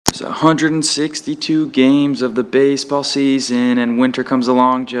There's 162 games of the baseball season, and winter comes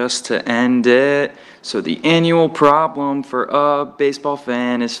along just to end it. So the annual problem for a baseball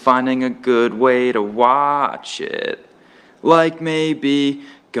fan is finding a good way to watch it. Like maybe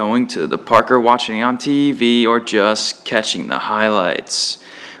going to the park or watching on TV, or just catching the highlights.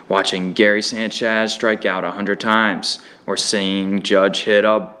 Watching Gary Sanchez strike out 100 times, or seeing Judge hit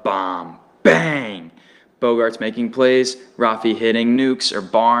a bomb. Bang! Bogarts making plays, Rafi hitting nukes, or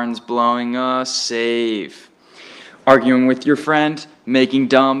Barnes blowing a save. Arguing with your friend, making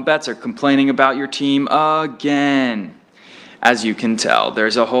dumb bets, or complaining about your team again. As you can tell,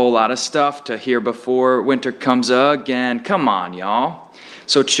 there's a whole lot of stuff to hear before winter comes again. Come on, y'all.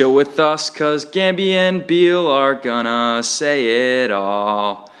 So chill with us, cause Gamby and Beal are gonna say it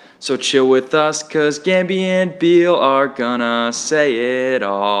all. So chill with us, cause Gamby and Beal are gonna say it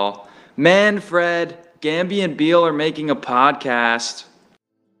all. Manfred, Gamby and Beal are making a podcast.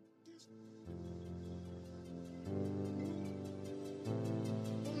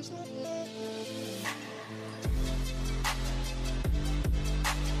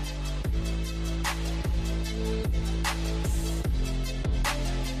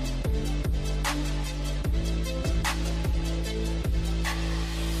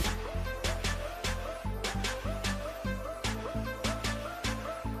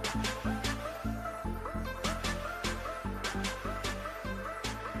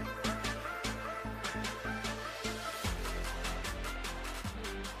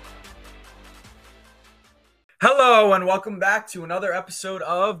 Hello and welcome back to another episode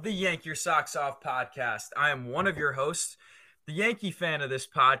of the Yank Your Socks Off podcast. I am one of your hosts, the Yankee fan of this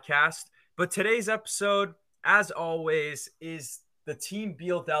podcast, but today's episode, as always, is the Team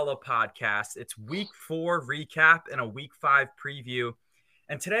Bealdella podcast. It's week 4 recap and a week 5 preview,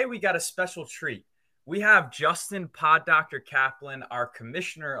 and today we got a special treat. We have Justin Pod Dr. Kaplan, our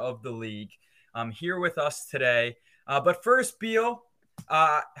commissioner of the league, here with us today. But first, Beal,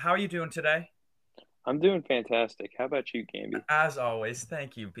 how are you doing today? I'm doing fantastic. How about you, Gamby? As always,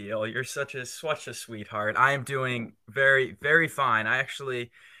 thank you, Beal. You're such a sweetheart. I am doing very, very fine. I actually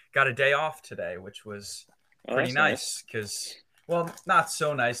got a day off today, which was pretty nice because, well, not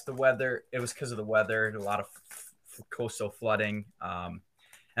so nice. The weather, it was because of the weather, a lot of coastal flooding. And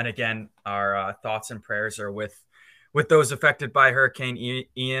again, our thoughts and prayers are with those affected by Hurricane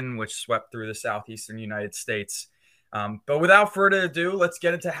Ian, which swept through the southeastern United States. But without further ado, let's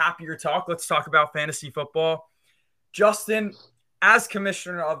get into happier talk. Let's talk about fantasy football. Justin, as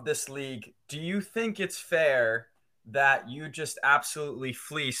commissioner of this league, do you think it's fair that you just absolutely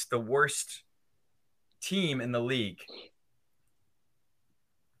fleeced the worst team in the league?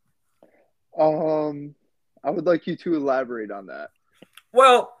 I would like you to elaborate on that.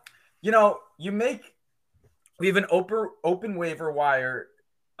 Well, we have an open waiver wire,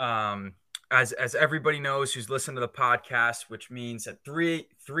 as everybody knows who's listened to the podcast, which means at 3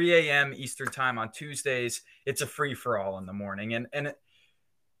 a.m. Eastern time on Tuesdays, it's a free-for-all in the morning.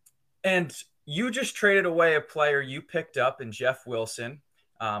 And you just traded away a player you picked up in Jeff Wilson,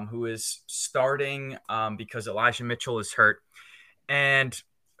 who is starting because Elijah Mitchell is hurt, and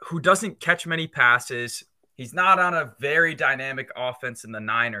who doesn't catch many passes. He's not on a very dynamic offense in the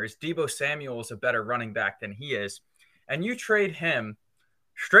Niners. Deebo Samuel is a better running back than he is. And you trade him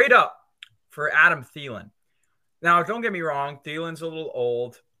straight up for Adam Thielen. Now, don't get me wrong, Thielen's a little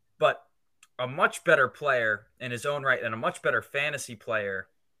old, but a much better player in his own right and a much better fantasy player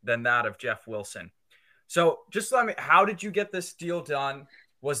than that of Jeff Wilson. So just let me, how did you get this deal done?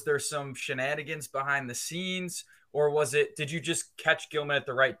 Was there some shenanigans behind the scenes, or did you just catch Gilman at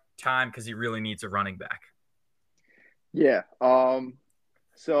the right time because he really needs a running back? Yeah.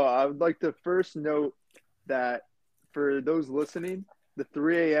 So I would like to first note that for those listening, the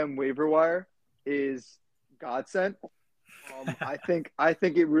 3 a.m. waiver wire is godsend. I think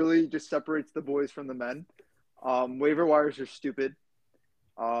it really just separates the boys from the men. Waiver wires are stupid.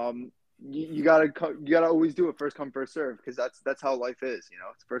 You gotta always do it first come first serve because that's how life is.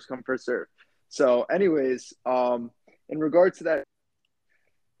 It's first come first serve. So, anyways, in regards to that,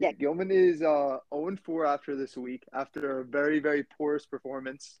 yeah, Gilman is 0-4 after this week after a very, very porous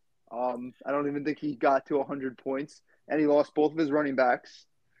performance. I don't even think he got to 100 points. And he lost both of his running backs.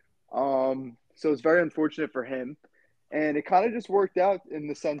 So it's very unfortunate for him. And it kind of just worked out in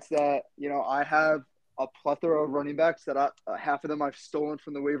the sense that, I have a plethora of running backs that half of them I've stolen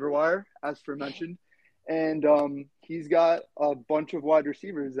from the waiver wire, as mentioned. And he's got a bunch of wide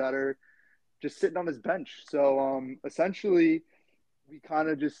receivers that are just sitting on his bench. So essentially, we kind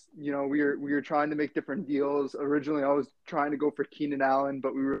of just, we were trying to make different deals. Originally, I was trying to go for Keenan Allen,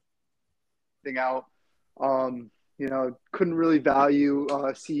 but we were out. couldn't really value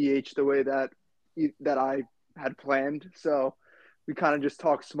CEH the way that I had planned. So we kind of just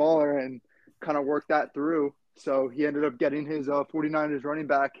talked smaller and kind of worked that through. So he ended up getting his 49ers running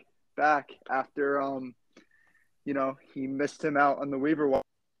back after, he missed him out on the waiver wire.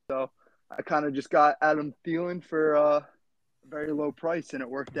 So I kind of just got Adam Thielen for a very low price, and it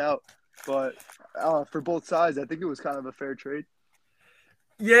worked out. But for both sides, I think it was kind of a fair trade.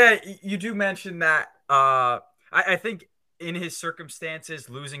 Yeah, you do mention that. I think in his circumstances,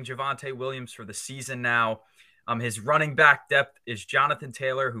 losing Javonte Williams for the season now, his running back depth is Jonathan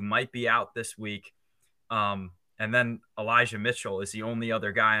Taylor, who might be out this week. And then Elijah Mitchell is the only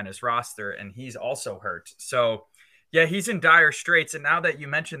other guy on his roster, and he's also hurt. So, yeah, he's in dire straits. And now that you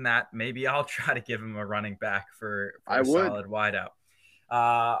mentioned that, maybe I'll try to give him a running back for a solid wideout.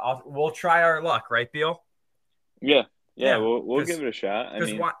 We'll try our luck, right, Beal? Yeah, we'll give it a shot. I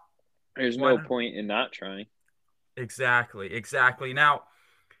mean, there's no point in not trying. Exactly. Now,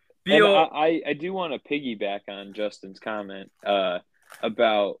 Beal, I do want to piggyback on Justin's comment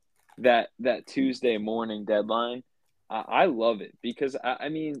about that Tuesday morning deadline. I love it because I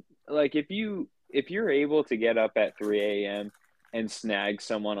mean, like if you're able to get up at 3 a.m. and snag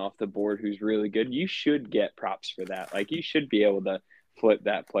someone off the board who's really good, you should get props for that. Like you should be able to flip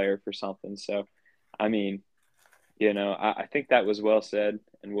that player for something. So, I mean, I think that was well said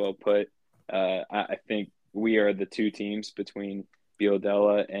and well put. I think we are the two teams between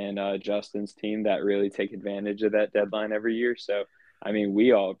Bealdella and Justin's team that really take advantage of that deadline every year. So, I mean,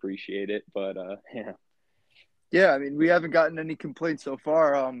 we all appreciate it, but yeah. Yeah, I mean, we haven't gotten any complaints so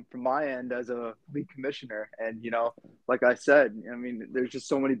far from my end as a league commissioner. And, like I said, I mean, there's just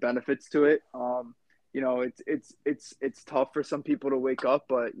so many benefits to it. It's tough for some people to wake up,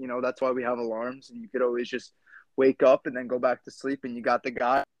 but, that's why we have alarms. And you could always just wake up and then go back to sleep, and you got the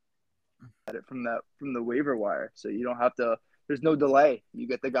guy at it from the waiver wire. So you don't have to – there's no delay. You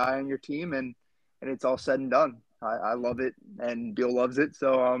get the guy on your team, and it's all said and done. I love it, and Bill loves it.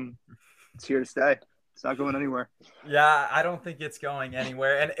 So it's here to stay. It's not going anywhere. Yeah, I don't think it's going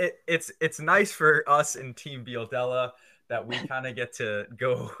anywhere. And it's nice for us in Team Bealdella that we kind of get to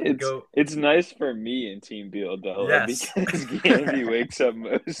go. It's nice for me in Team Bealdella because Gamby wakes up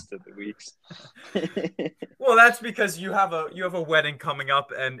most of the weeks. Well, that's because you have a wedding coming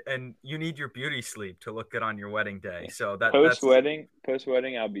up and you need your beauty sleep to look good on your wedding day. So post wedding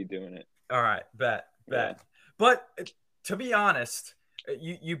I'll be doing it. All right, bet. Yeah. But to be honest,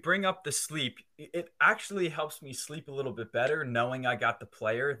 you bring up the sleep. It actually helps me sleep a little bit better knowing I got the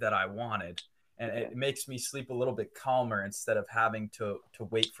player that I wanted. And it makes me sleep a little bit calmer instead of having to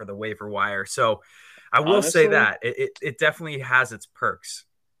wait for the waiver wire. So I will say that it definitely has its perks.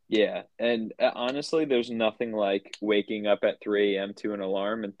 Yeah. And honestly, there's nothing like waking up at 3 a.m. to an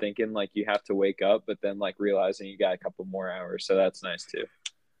alarm and thinking like you have to wake up, but then like realizing you got a couple more hours. So that's nice too.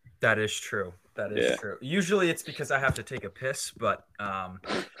 That is true. That is true. Usually it's because I have to take a piss, but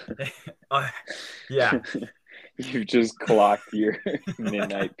yeah. You've just clocked your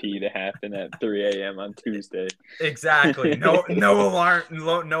midnight pee to happen at 3 a.m. on Tuesday. Exactly. No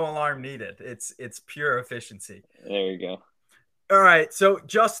alarm needed. It's pure efficiency. There you go. All right. So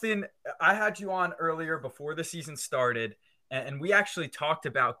Justin, I had you on earlier before the season started, and we actually talked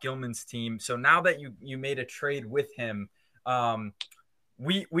about Gilman's team. So now that you made a trade with him,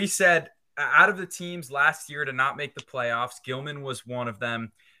 we said out of the teams last year to not make the playoffs, Gilman was one of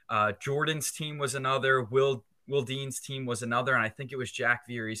them. Jordan's team was another. Will Dean's team was another. And I think it was Jack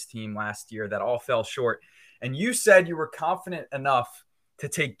Veery's team last year that all fell short. And you said you were confident enough to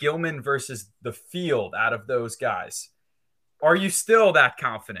take Gilman versus the field out of those guys. Are you still that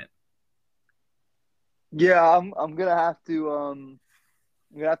confident? Yeah, I'm gonna have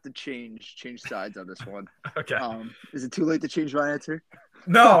to change sides on this one. Okay. Is it too late to change my answer?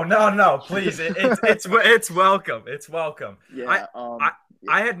 No, please. It's welcome. It's welcome. Yeah.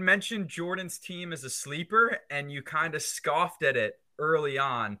 I had mentioned Jordan's team as a sleeper, and you kind of scoffed at it early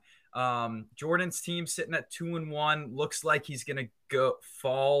on. Jordan's team sitting at 2-1 looks like he's gonna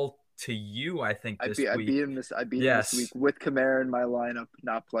fall to you. I think this week. I beat him this week with Kamara in my lineup,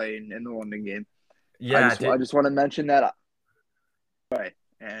 not playing in the London game. Yeah, I just want to mention that. Right,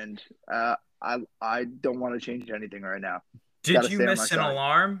 and I don't want to change anything right now. Did you miss an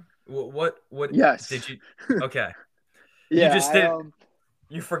alarm? What? Yes. Did you? Okay. Yeah, you just did.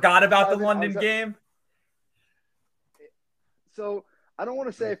 You forgot about the London game? So I don't want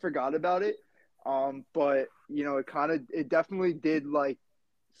to say I forgot about it, but it definitely did like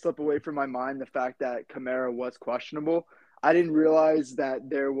slip away from my mind the fact that Kamara was questionable. I didn't realize that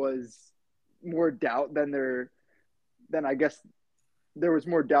there was more doubt than I guess there was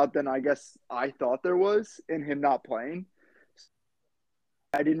more doubt than I guess I thought there was in him not playing.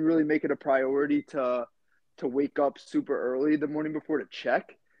 I didn't really make it a priority to wake up super early the morning before to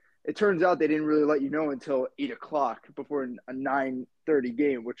check. It turns out they didn't really let you know until 8 o'clock before a 9:30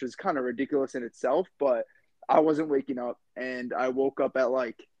 game, which is kind of ridiculous in itself. But I wasn't waking up, and I woke up at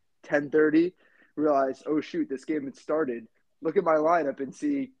like 10:30, realized, oh shoot, this game had started. Look at my lineup and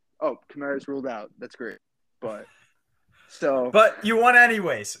see, oh, Kamara's ruled out. That's great, but you won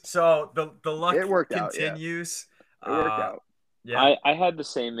anyways. So the luck it worked continues. Out, yeah. It worked out. Yeah, I had the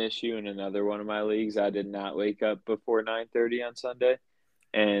same issue in another one of my leagues. I did not wake up before 9:30 on Sunday,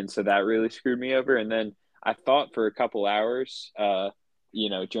 and so that really screwed me over. And then I thought for a couple hours,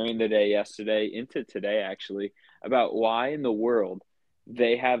 during the day yesterday into today actually, about why in the world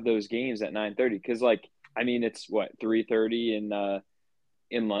they have those games at 9:30. Because it's what 3:30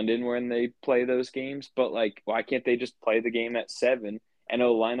 in London when they play those games, but why can't they just play the game at 7 and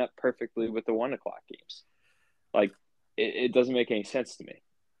it'll line up perfectly with the 1 o'clock games? It doesn't make any sense to me.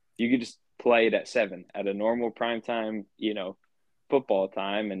 You could just play it at 7 at a normal primetime, football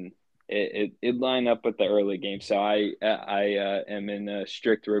time, and it line up with the early game. So I am in a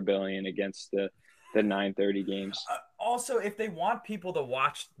strict rebellion against the 9:30 games. Also, if they want people to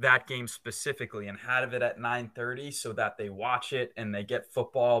watch that game specifically and have it at 9:30 so that they watch it and they get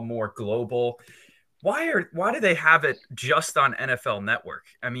football more global, why do they have it just on NFL Network?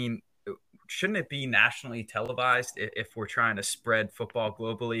 I mean, shouldn't it be nationally televised if we're trying to spread football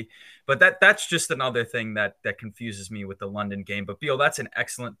globally? But that's just another thing that confuses me with the London game. But Beal, that's an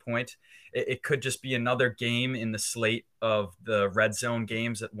excellent point. It could just be another game in the slate of the red zone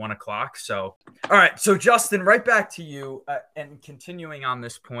games at 1 o'clock. So, all right. So Justin, right back to you, and continuing on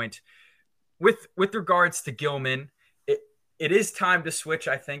this point with regards to Gilman, it is time to switch,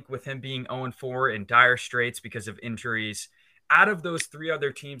 I think, with him being 0-4 in dire straits because of injuries. Out of those 3 other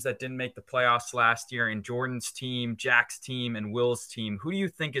teams that didn't make the playoffs last year, in Jordan's team, Jack's team, and Will's team, who do you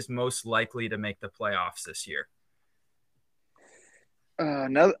think is most likely to make the playoffs this year?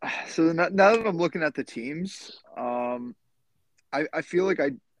 Now that I'm looking at the teams, I feel like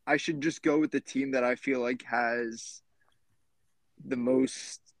I should just go with the team that I feel like has the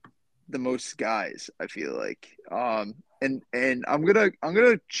most guys. I feel like, and I'm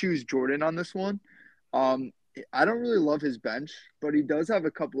gonna choose Jordan on this one. I don't really love his bench, but he does have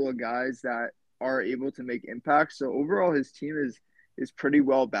a couple of guys that are able to make impacts. So overall, his team is pretty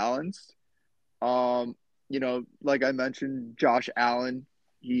well balanced. Like I mentioned, Josh Allen,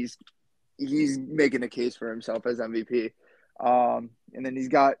 he's making a case for himself as MVP. And then he's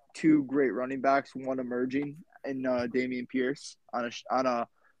got 2 great running backs, one emerging in Dameon Pierce on a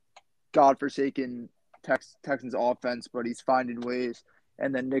godforsaken Texans offense, but he's finding ways.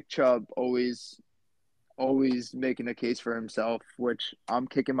 And then Nick Chubb always making a case for himself, which I'm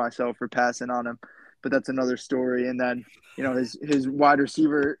kicking myself for passing on him, but that's another story. And then, his wide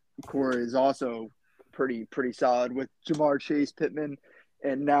receiver core is also pretty solid with Jamar Chase, Pittman,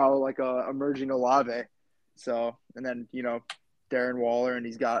 and now like a emerging Olave. So, and then, Darren Waller, and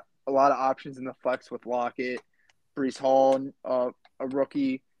he's got a lot of options in the flex with Lockett, Breece Hall, a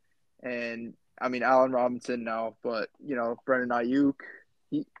rookie, and Allen Robinson now, but Brendan Ayuk,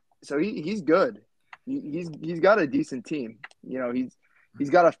 he's good. He's got a decent team. He's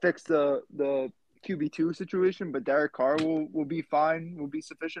got to fix the QB2 situation, but Derek Carr will be fine. Will be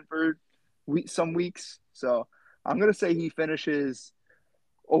sufficient for some weeks. So I'm gonna say he finishes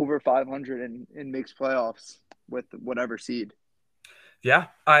over 500 and makes playoffs with whatever seed. Yeah,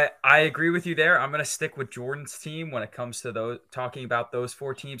 I agree with you there. I'm going to stick with Jordan's team when it comes to talking about those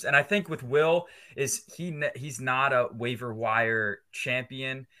 4 teams. And I think with Will is he's not a waiver wire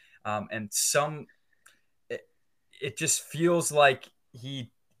champion. It just feels like he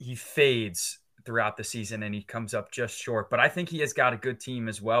fades throughout the season and he comes up just short. But I think he has got a good team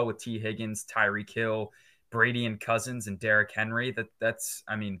as well with T. Higgins, Tyreek Hill, Brady and Cousins, and Derrick Henry.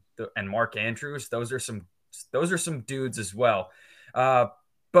 And Mark Andrews. Those are some dudes as well.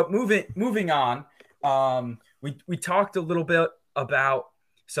 But moving on, we talked a little bit about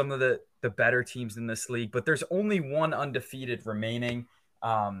some of the better teams in this league, but there's only one undefeated remaining.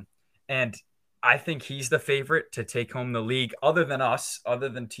 And I think he's the favorite to take home the league other than us, other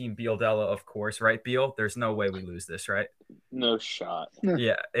than Team Bealdella, of course, right, Beal? There's no way we lose this, right? No shot.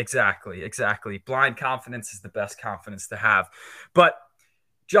 Yeah, exactly. Blind confidence is the best confidence to have. But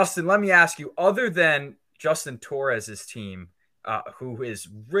Justin, let me ask you, other than Justin Torres's team, who is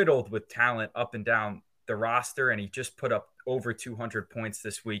riddled with talent up and down the roster, and he just put up over 200 points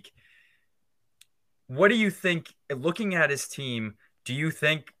this week. What do you think, looking at his team, do you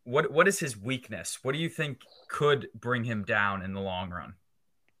think what is his weakness? What do you think could bring him down in the long run?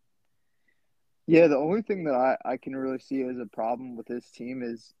 Yeah, the only thing that I can really see as a problem with his team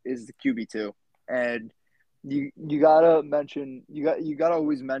is the QB2. And you gotta mention you gotta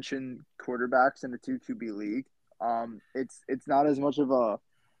always mention quarterbacks in a two QB league. It's not as much of a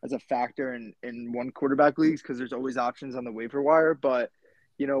factor in one quarterback leagues because there's always options on the waiver wire. But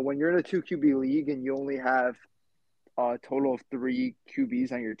when you're in a two QB league and you only have a total of three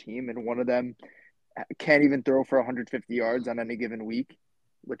QBs on your team, and one of them can't even throw for 150 yards on any given week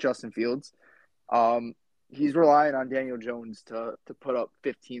with Justin Fields. He's relying on Daniel Jones to put up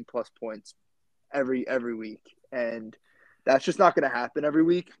 15 plus points every week, and that's just not going to happen every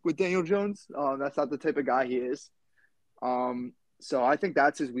week with Daniel Jones. That's not the type of guy he is. So I think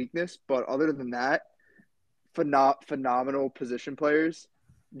that's his weakness. But other than that, phenomenal position players.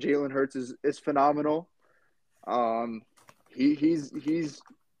 Jalen Hurts is phenomenal. He's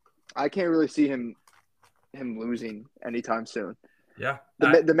I can't really see him losing anytime soon. Yeah,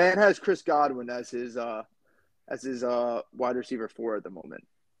 the man has Chris Godwin as his wide receiver 4 at the moment.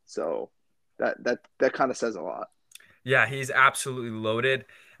 So that kind of says a lot. yeah, he's absolutely loaded.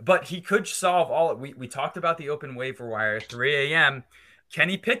 But he could solve all. We talked about the open waiver wire at 3 a.m.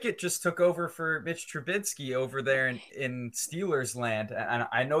 Kenny Pickett just took over for Mitch Trubisky over there in Steelers land. And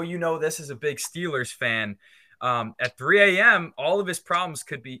I know you know this as a big Steelers fan. At 3 a.m., all of his problems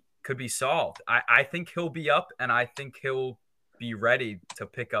could be solved. I think he'll be up, and I think he'll be ready to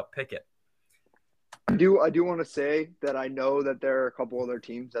pick up Pickett. I do want to say that I know that there are a couple other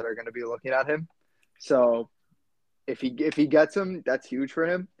teams that are going to be looking at him. So if he gets him, that's huge for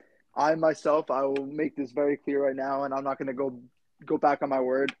him. I will make this very clear right now, and I'm not going to go back on my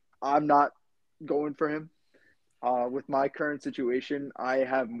word. I'm not going for him. With my current situation, I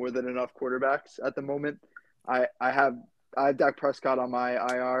have more than enough quarterbacks at the moment. I have Dak Prescott on my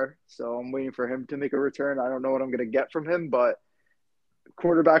IR, so I'm waiting for him to make a return. I don't know what I'm going to get from him, but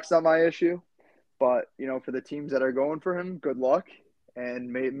quarterback's not my issue. But, for the teams that are going for him, good luck,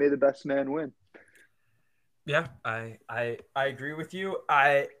 and may the best man win. Yeah, I agree with you.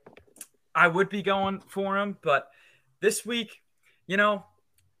 I would be going for him, but this week,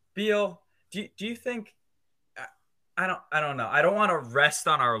 Beal, do you think I don't know. I don't want to rest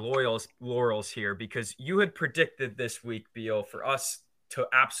on our laurels here because you had predicted this week, Beal, for us to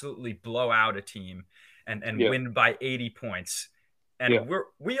absolutely blow out a team and win by 80 points. And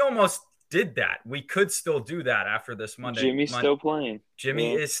we almost did that. We could still do that after this Monday. Jimmy's still playing.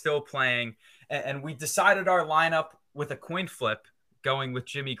 Jimmy is still playing. And we decided our lineup with a coin flip going with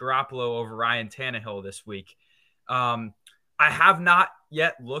Jimmy Garoppolo over Ryan Tannehill this week. I have not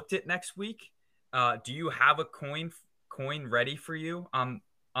yet looked at next week. Do you have a coin ready for you on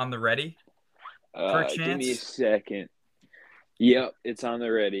the ready? Per chance? Give me a second. Yep, it's on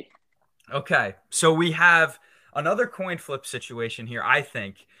the ready. Okay, so we have another coin flip situation here, I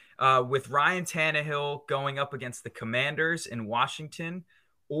think, with Ryan Tannehill going up against the Commanders in Washington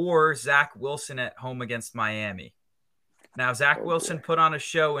or Zach Wilson at home against Miami. Now, Zach Wilson put on a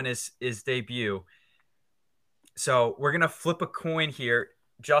show in his debut. So we're going to flip a coin here.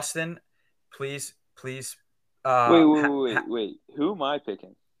 Justin, please. Wait. Who am I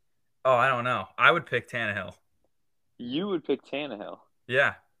picking? Oh, I don't know. I would pick Tannehill. You would pick Tannehill?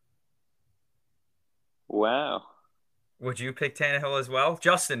 Yeah. Wow. Would you pick Tannehill as well?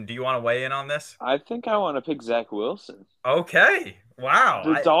 Justin, do you want to weigh in on this? I think I want to pick Zach Wilson. Okay. Wow.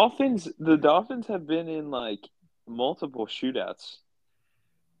 The Dolphins have been in multiple shootouts.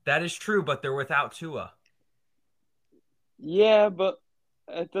 That is true, but they're without Tua. Yeah, but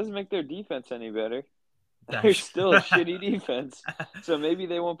it doesn't make their defense any better. They're still a shitty defense. So maybe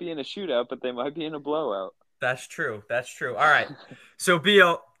they won't be in a shootout, but they might be in a blowout. That's true. All right. So,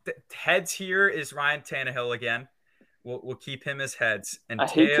 Beal, heads here is Ryan Tannehill again. We'll keep him as heads. And I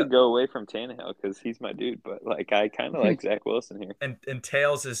hate to go away from Tannehill because he's my dude, but I kind of like Zach Wilson here. And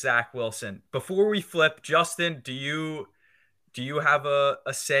tails is Zach Wilson. Before we flip, Justin, do you have a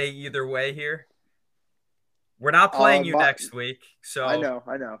say either way here? We're not playing you next week, so I know.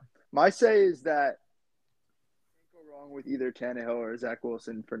 My say is that you can't go wrong with either Tannehill or Zach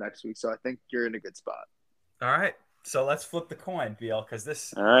Wilson for next week. So I think you're in a good spot. All right. So let's flip the coin, Beal, because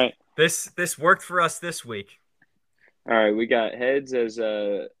this worked for us this week. All right, we got heads as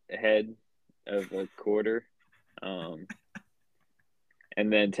a head of a quarter, and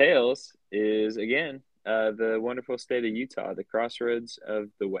then tails is again the wonderful state of Utah, the crossroads of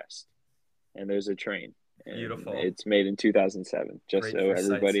the West, and there's a train. Beautiful. It's made in 2007, just Great so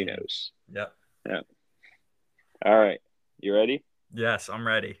everybody knows. Yep. All right, you ready? Yes, I'm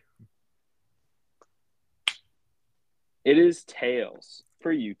ready. It is tails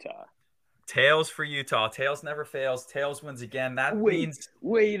for Utah. Tails for Utah. Tails never fails. Tails wins again. That means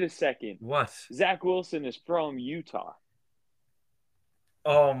Wait a second. what? Zach Wilson is from Utah.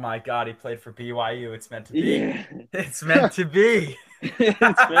 Oh my God, he played for BYU. It's meant to be. Yeah. It's meant to be. It's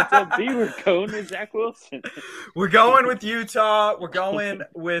meant to be. We're going with Zach Wilson. We're going with Utah. We're going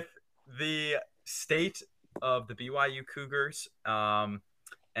with the state of the BYU Cougars, and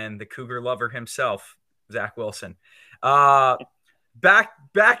the Cougar lover himself, Zach Wilson. Back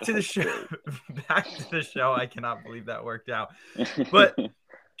to the show. Back to the show. I cannot believe that worked out. But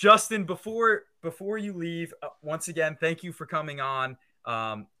Justin, before you leave, once again, thank you for coming on.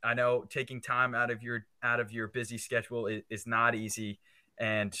 I know taking time out of your busy schedule is not easy,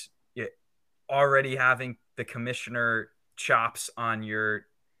 and already having the commissioner chops on your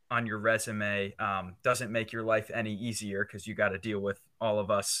resume doesn't make your life any easier, because you got to deal with all of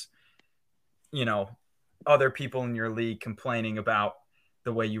us, other people in your league complaining about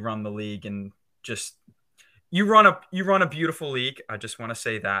the way you run the league, and just you run a beautiful league. I just want to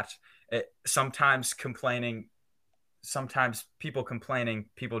say that. Sometimes people complaining,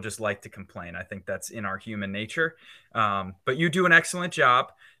 people just like to complain. I think that's in our human nature. But you do an excellent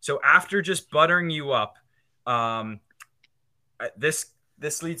job. So after just buttering you up, this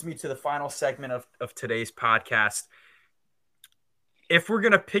leads me to the final segment of today's podcast. If we're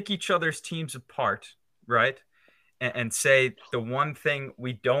going to pick each other's teams apart, right, and say the one thing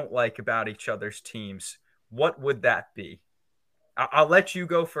we don't like about each other's teams, what would that be? I'll let you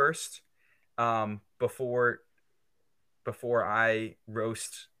go first, before I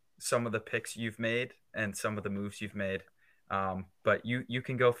roast some of the picks you've made and some of the moves you've made. But you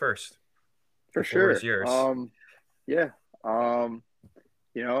can go first. For The floor sure. is yours. Yeah.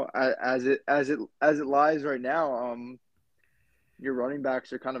 As it lies right now, your running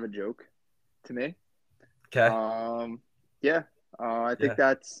backs are kind of a joke to me. Okay. I think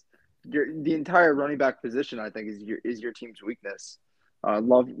that's the entire running back position. I think is your team's weakness.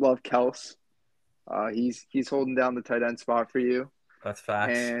 Love Kels. He's holding down the tight end spot for you. That's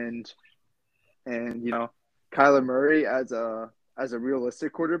facts. And Kyler Murray as a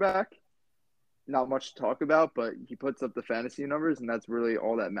realistic quarterback, not much to talk about, but he puts up the fantasy numbers, and that's really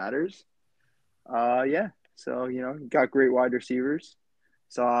all that matters. So you got great wide receivers.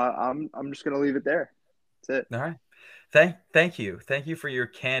 So I'm just gonna leave it there. That's it. All right. Thank you for your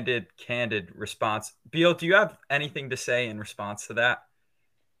candid response. Beal, do you have anything to say in response to that?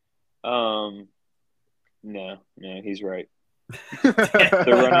 No, he's right.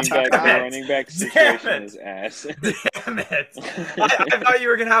 The running back situation is ass. Damn it! I thought you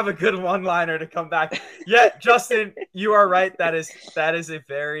were gonna have a good one-liner to come back. Yeah, Justin, you are right. That is a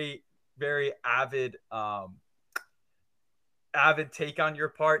very, very avid take on your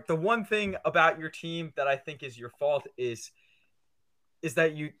part. The one thing about your team that I think is your fault is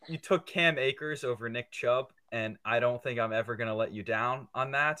that you took Cam Akers over Nick Chubb, and I don't think I'm ever gonna let you down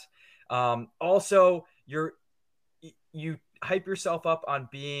on that. Also, you hype yourself up on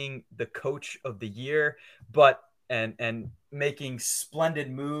being the coach of the year, but and making splendid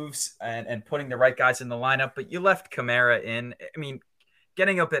moves and putting the right guys in the lineup, but you left Kamara in. I mean,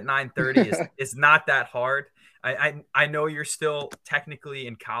 getting up at 9:30 is not that hard. I know you're still technically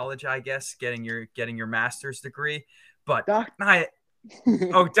in college, I guess, getting your master's degree, but doctorate.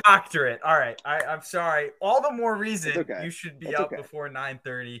 All right. I'm sorry. All the more reason you should be up before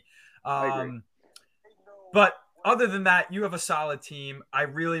 9:30. But other than that, you have a solid team. I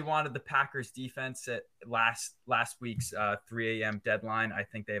really wanted the Packers defense at last week's 3 a.m. deadline. I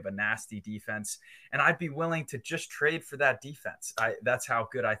think they have a nasty defense, and I'd be willing to just trade for that defense. That's how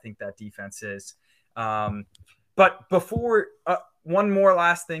good I think that defense is. But before one more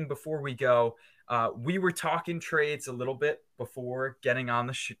last thing before we go, we were talking trades a little bit before getting on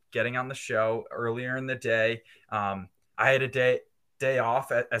the show earlier in the day. I had a day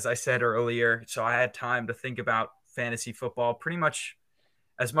off, as I said earlier, so I had time to think about fantasy football pretty much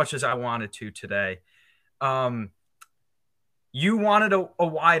as I wanted to today. You wanted a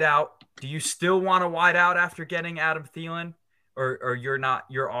wide out. Do you still want a wide out after getting Adam Thielen, or you're not?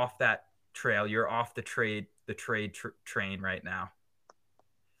 You're off that trail. You're off the trade train right now.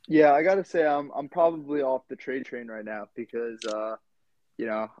 Yeah, I gotta say I'm probably off the trade train right now because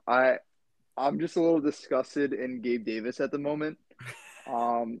I'm just a little disgusted in Gabe Davis at the moment.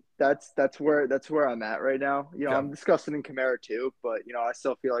 That's where I'm at right now. Yeah. I'm disgusted in Kamara too, but I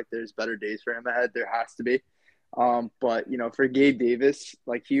still feel like there's better days for him ahead. There has to be. But for Gabe Davis,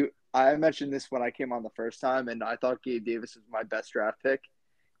 I mentioned this when I came on the first time, and I thought Gabe Davis was my best draft pick,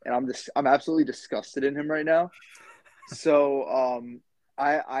 and I'm absolutely disgusted in him right now. So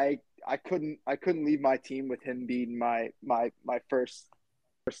I I couldn't leave my team with him being my first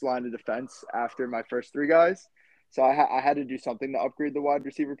line of defense after my first three guys. So I had to do something to upgrade the wide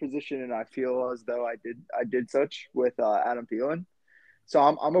receiver position, and I feel as though I did such with Adam Thielen. So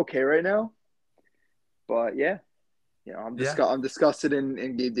I'm okay right now. But yeah, I'm disgusted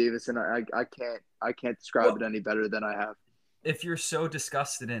in Gabe Davis, and I can't describe it any better than I have. If you're so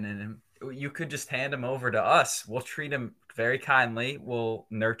disgusted in him, you could just hand him over to us. We'll treat him very kindly. We'll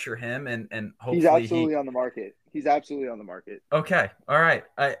nurture him, and hopefully he's absolutely on the market. He's absolutely on the market. Okay, all right.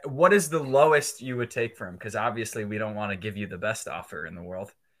 What is the lowest you would take for him? Because obviously we don't want to give you the best offer in the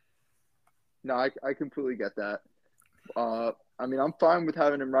world. No, I completely get that. I mean, I'm fine with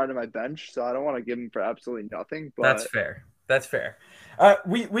having him right on my bench, so I don't want to give him for absolutely nothing. But That's fair. That's fair.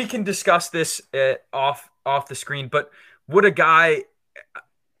 We can discuss this off the screen, but would a guy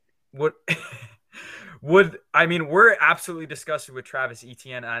would I mean, we're absolutely disgusted with Travis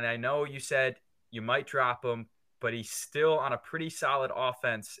Etienne, and I know you said you might drop him, but he's still on a pretty solid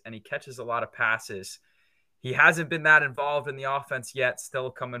offense, and he catches a lot of passes. He hasn't been that involved in the offense yet,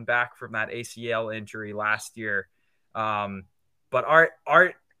 still coming back from that ACL injury last year. But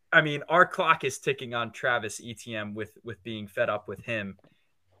our clock is ticking on Travis Etienne with being fed up with him.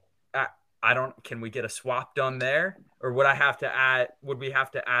 Can we get a swap done there, or would we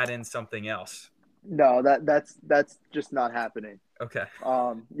have to add in something else? No, that's just not happening. Okay.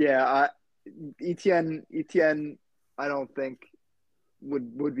 Etienne, I don't think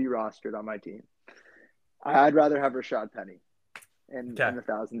would be rostered on my team. I'd rather have Rashad Penny in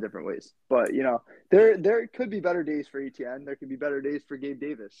 1,000 different ways. But there could be better days for Etienne. There could be better days for Gabe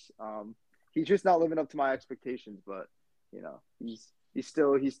Davis. He's just not living up to my expectations. But he's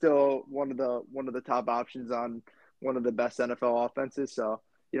still one of the top options on one of the best NFL offenses. So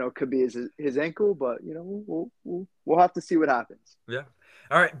it could be his ankle, but we'll have to see what happens. Yeah.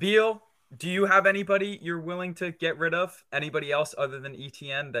 All right, Beal. Do you have anybody you're willing to get rid of? Anybody else other than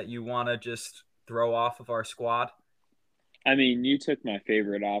Etienne that you want to just throw off of our squad? I mean, you took my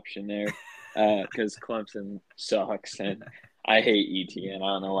favorite option there because Clemson sucks, and I hate Etienne. I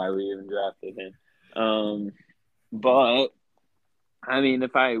don't know why we even drafted him. But, I mean,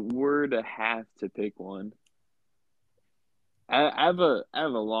 if I were to have to pick one, I have a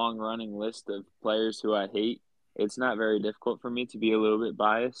long-running list of players who I hate. It's not very difficult for me to be a little bit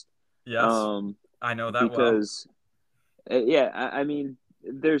biased. Yes, I know that because, I mean,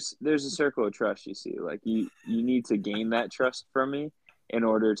 there's a circle of trust. You see, like you need to gain that trust from me in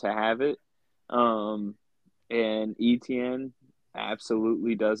order to have it. And Etienne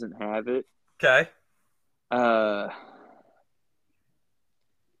absolutely doesn't have it. Okay. I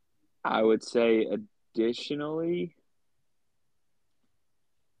would say additionally,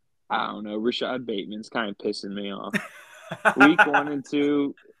 I don't know. Rashad Bateman's kind of pissing me off. Week 1 and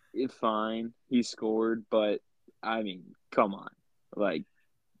 2, it's fine. He scored, but I mean, come on. Like,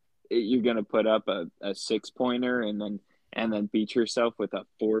 you're gonna put up a 6-pointer and then beat yourself with a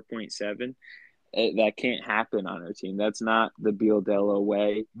 4.7. That can't happen on our team. That's not the Bealdella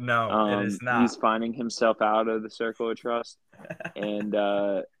way. No, it is not. He's finding himself out of the circle of trust, and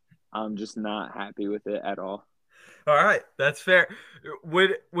I'm just not happy with it at all. All right, that's fair.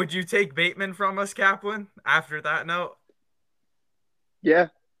 Would you take Bateman from us, Kaplan? After that note, yeah.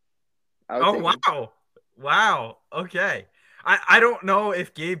 Oh wow, wow. Okay, I don't know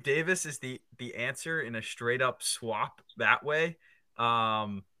if Gabe Davis is the answer in a straight up swap that way.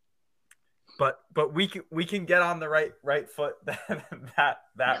 But we can get on the right foot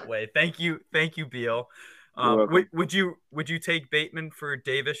that way. Thank you, Beal. Would you take Bateman for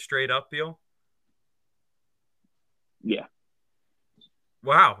Davis straight up, Beal? Yeah.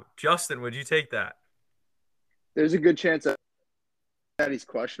 Wow, Justin, would you take that? There's a good chance that he's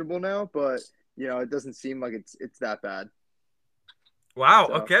questionable now, but it doesn't seem like it's that bad. Wow.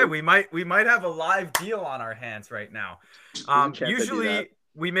 So, okay, we might have a live deal on our hands right now. Usually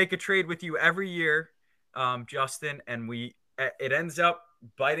we make a trade with you every year, Justin, and it ends up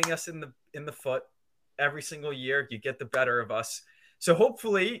biting us in the foot every single year. You get the better of us. So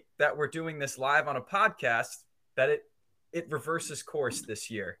hopefully that we're doing this live on a podcast, that it reverses course this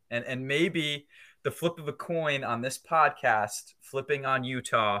year, and maybe the flip of a coin on this podcast, flipping on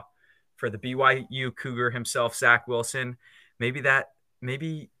Utah for the BYU Cougar himself, Zach Wilson. Maybe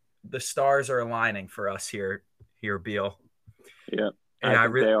the stars are aligning for us here, Beal. Yeah, and I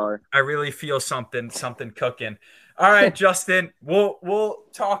think they are. I really feel something cooking. All right, Justin, we'll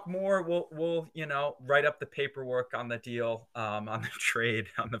talk more. We'll write up the paperwork on the deal, on the trade,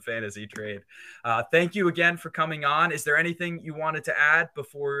 on the fantasy trade. Thank you again for coming on. Is there anything you wanted to add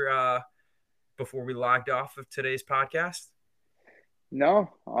before we logged off of today's podcast? No,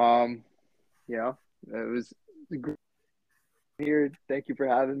 it was great here. Thank you for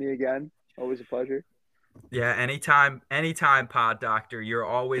having me again. Always a pleasure. Yeah, anytime, Pod Doctor. You're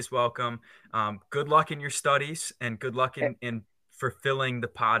always welcome. Good luck in your studies and good luck Eh, in fulfilling the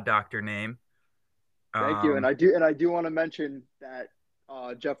Pod Doctor name. Thank you, and Um, I do want to mention that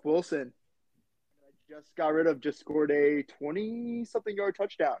Jeff Wilson just got rid of, just scored a 20-something yard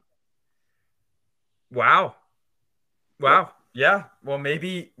touchdown. wow. Yep, Wow. Yeah. Well,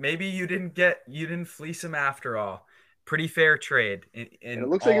 maybe you didn't fleece him after all. Pretty fair trade and it in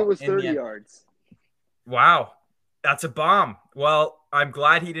looks like it all was in the 30 end. yards. Wow. That's a bomb. Well, I'm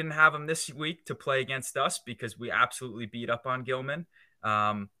glad he didn't have him this week to play against us because we absolutely beat up on Gilman.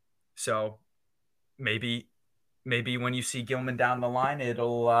 So maybe when you see Gilman down the line,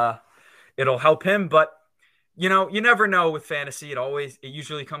 it'll help him. But you never know with fantasy. It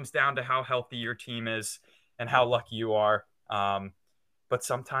usually comes down to how healthy your team is and how lucky you are. But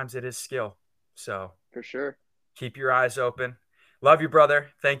sometimes it is skill. So For sure. keep your eyes open. Love you, brother.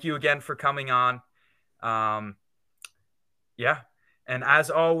 Thank you again for coming on. Um, yeah. And as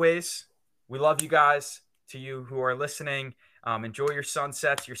always, we love you guys. To you who are listening, enjoy your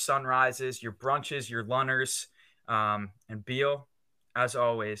sunsets, your sunrises, your brunches, your lunners. And Beal, as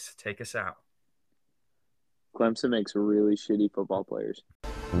always, take us out. Clemson makes really shitty football players.